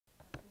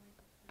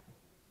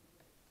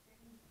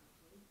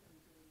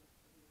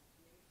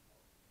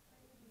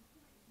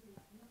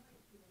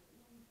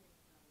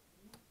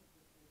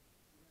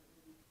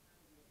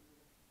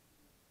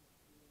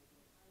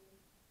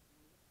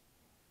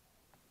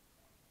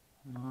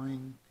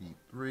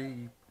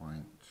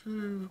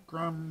93.2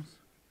 grams,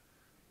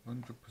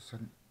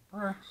 100%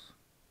 brass,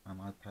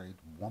 and I paid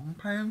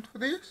 £1 for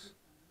this.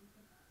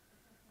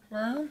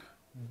 Clown,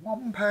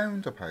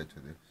 £1 I paid for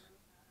this,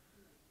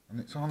 and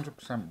it's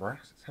 100%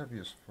 brass. It's heavy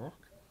as fuck.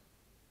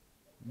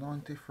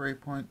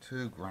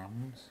 93.2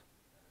 grams.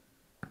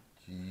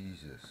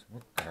 Jesus,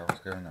 what the hell's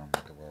going on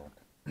with the world?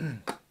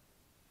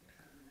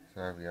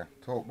 So yeah,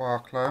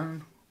 Torqbar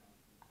clone.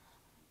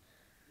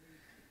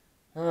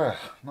 Not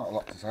a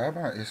lot to say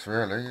about this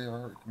really.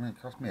 I mean,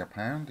 it cost me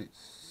 £1.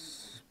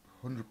 It's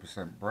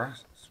 100%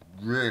 brass. It's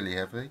really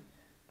heavy.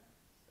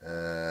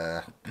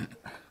 I'm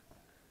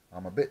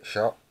a bit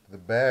shocked. The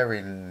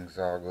bearings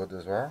are good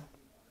as well.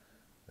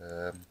 Give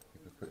a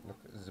quick look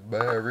at the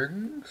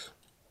bearings.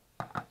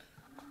 I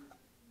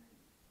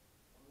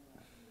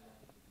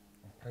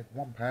paid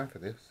 £1 for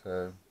this.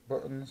 So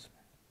buttons,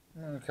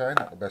 okay,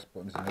 not the best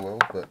buttons in the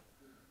world, but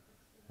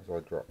as I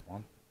dropped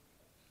one.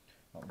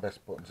 Not the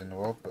best buttons in the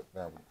world, but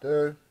that will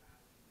do.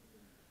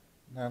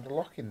 Now the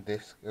locking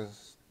disc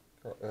has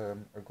got a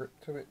grip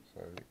to it,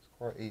 so it's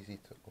quite easy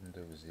to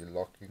undo the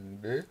locking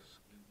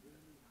disc.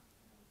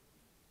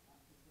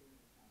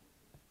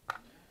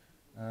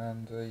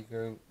 And there you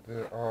go,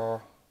 the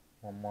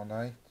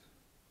R118,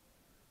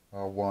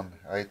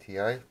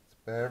 R188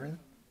 bearing,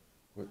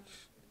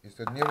 which is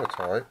the newer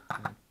type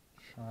in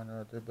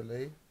China, I do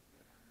believe.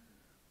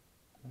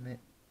 Isn't it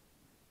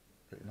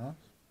pretty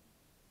nice?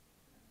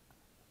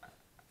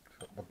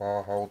 Got the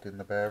bar holding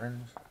the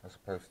bearings as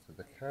opposed to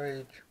the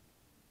cage,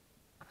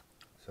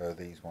 so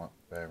these white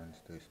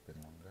bearings do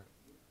spin longer.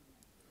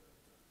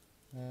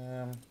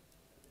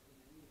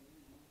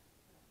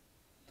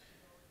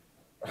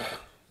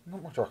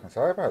 Not much I can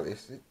say about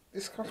this.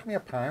 This cost me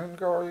 £1,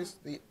 guys.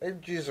 The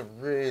edges are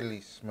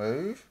really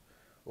smooth.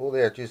 All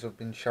the edges have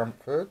been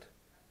chamfered.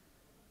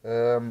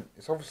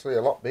 It's obviously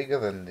a lot bigger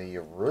than the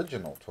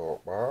original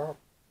Torqbar,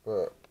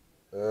 but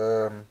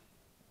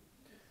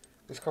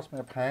this cost me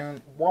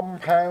 £1.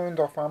 £1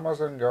 off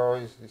Amazon,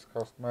 guys. This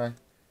cost me.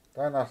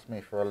 Don't ask me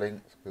for a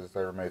link because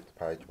they removed the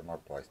page when I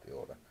placed the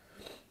order.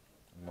 I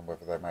don't know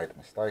whether they made a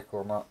mistake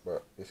or not,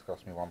 but this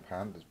cost me £1.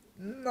 There's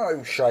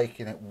no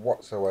shaking it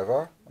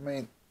whatsoever. I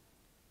mean,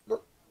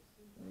 look,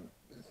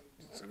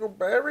 it's a good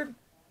bearing.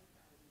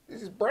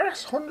 This is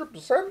brass,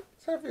 100%.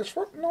 It's heavy as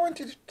fuck.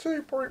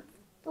 93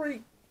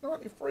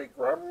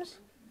 grams.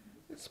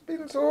 It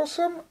spins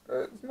awesome.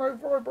 There's no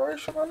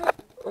vibration on it.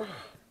 Ugh.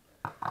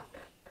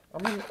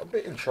 I'm a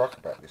bit in shock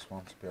about this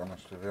one, to be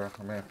honest with you.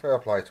 I mean, fair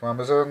play to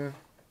Amazon.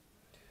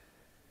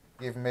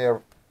 Give me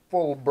a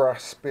full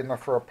brass spinner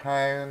for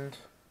 £1.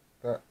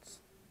 That's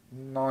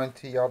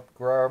 90 odd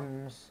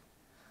grams.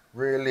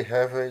 Really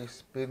heavy.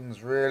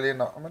 Spins really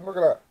not. I mean, look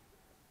at that.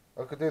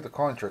 I could do the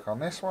coin trick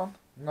on this one.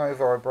 No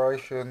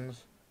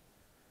vibrations.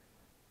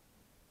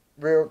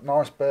 Real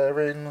nice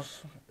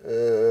bearings.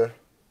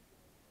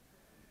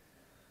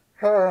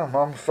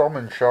 I'm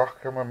in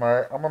shock.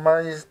 I'm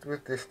amazed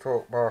with this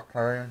Torqbar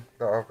clone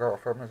that I've got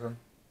off Amazon.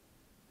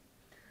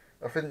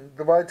 I think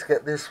the way to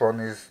get this one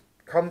is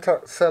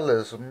contact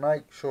sellers and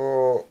make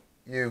sure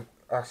you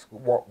ask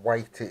what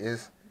weight it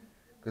is.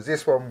 Because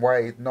this one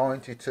weighed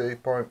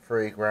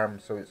 92.3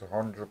 grams, so it's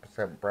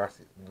 100% brass.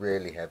 It's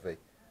really heavy.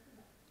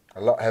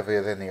 A lot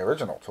heavier than the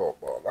original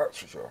Torqbar, that's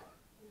for sure.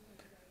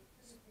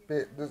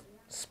 The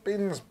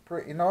spin's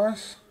pretty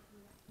nice.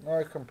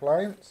 No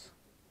complaints.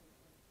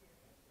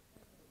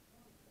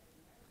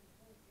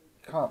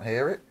 Can't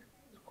hear it.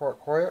 It's quite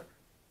quiet.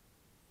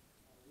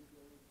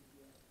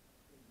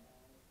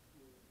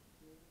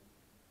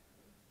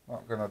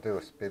 Not going to do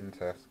a spin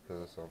test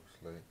because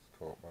obviously it's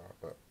Torqbar,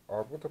 but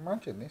I would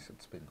imagine this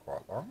would spin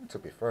quite long, to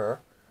be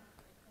fair.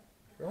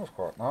 It feels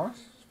quite nice.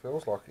 It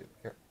feels like it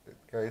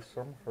gave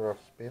some for a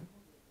spin.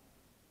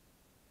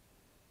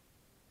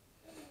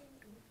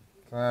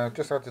 So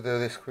just had to do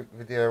this quick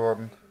video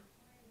on.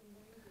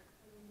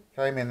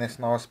 Came in this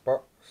nice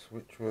box,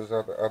 which was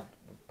had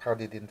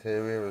padded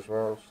interior as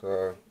well.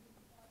 So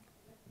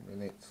I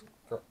mean, it's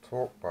got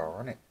Torqbar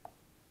on it.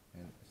 I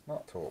mean, it's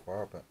not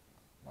Torqbar, but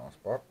nice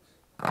box.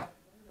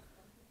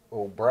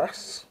 All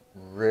brass,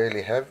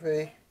 really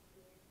heavy.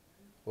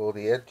 All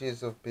the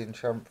edges have been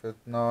chamfered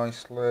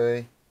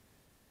nicely.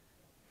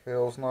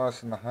 Feels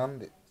nice in the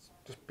hand. It's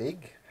just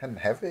big and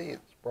heavy.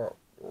 It's what.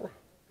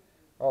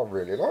 I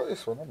really like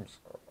this one.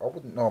 I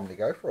wouldn't normally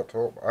go for a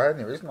Torqbar. The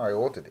only reason I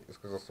ordered it is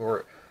because I saw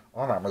it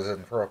on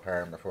Amazon for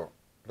 £1. I thought,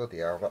 bloody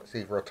hell, that's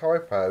either a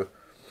typo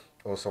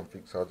or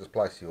something. So I just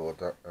placed the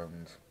order,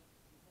 and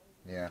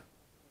yeah,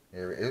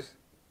 here it is,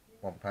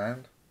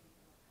 £1.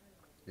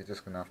 You're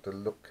just going to have to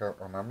look out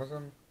on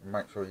Amazon and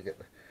make sure you get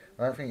the.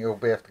 I don't think you'll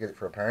be able to get it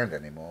for £1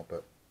 anymore,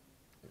 but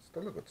it's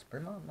still a good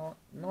spinner.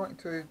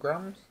 92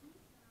 grams,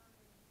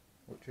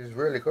 which is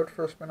really good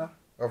for a spinner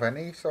of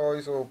any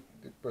size,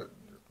 but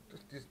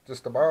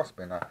just a bar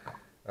spinner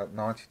at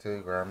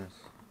 92 grams.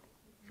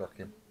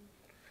 Shocking.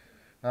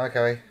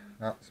 Okay,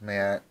 that's me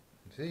out.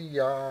 See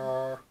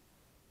ya.